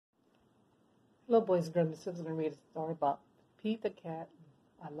Hello, boys and girls. Miss Sylvia is going to read a story about Pete the Cat.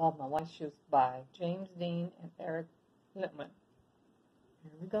 I Love My White Shoes by James Dean and Eric Littman.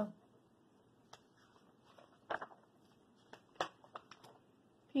 Here we go.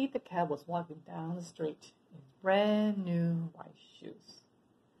 Pete the Cat was walking down the street in brand new white shoes.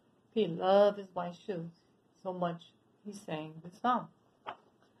 Pete loved his white shoes so much he sang this song.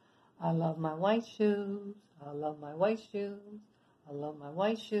 I love my white shoes. I love my white shoes. I love my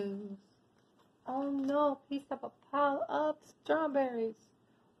white shoes. Oh no, Pete stepped a pile of strawberries.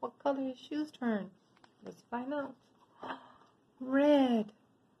 What color his shoes turned? Let's find out. Red.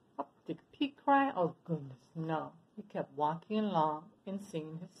 Oh, did Pete cry? Oh goodness, no. He kept walking along and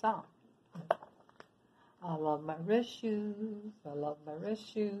singing his song. I love my red shoes. I love my red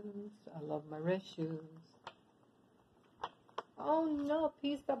shoes. I love my red shoes. Oh no,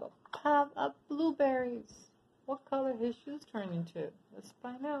 Pete stepped a pile of blueberries. What color his shoes turned into? Let's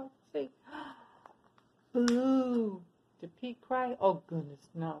find out. See. Blue. Did Pete cry? Oh goodness,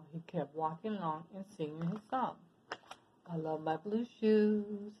 no. He kept walking along and singing his song. I love my blue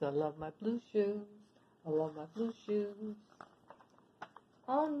shoes. I love my blue shoes. I love my blue shoes.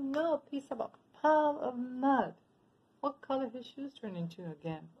 Oh no, Pete stepped a pile of mud. What color his shoes turned into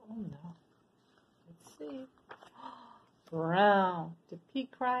again? Oh no. Let's see. Brown. Did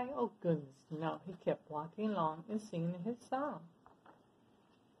Pete cry? Oh goodness, no. He kept walking along and singing his song.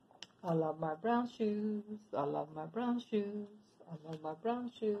 I love my brown shoes. I love my brown shoes. I love my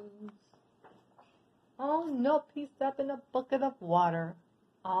brown shoes. Oh no, Pete stepped in a bucket of water.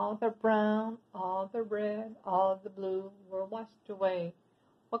 All the brown, all the red, all the blue were washed away.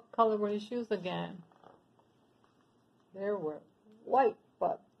 What color were his shoes again? They were white,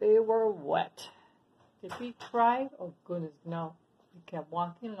 but they were wet. Did Pete cry? Oh goodness, no. He kept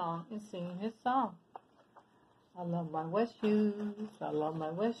walking along and singing his song. I love my wet shoes. I love my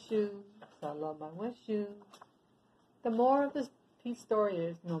wet shoes. I love my wet shoes. The moral of this Pete story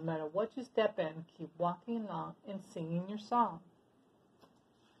is, no matter what you step in, keep walking along and singing your song.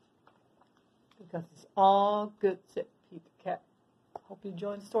 Because it's all good, said Pete the Cat. Hope you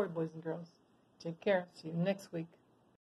enjoyed the story, boys and girls. Take care. See you next week.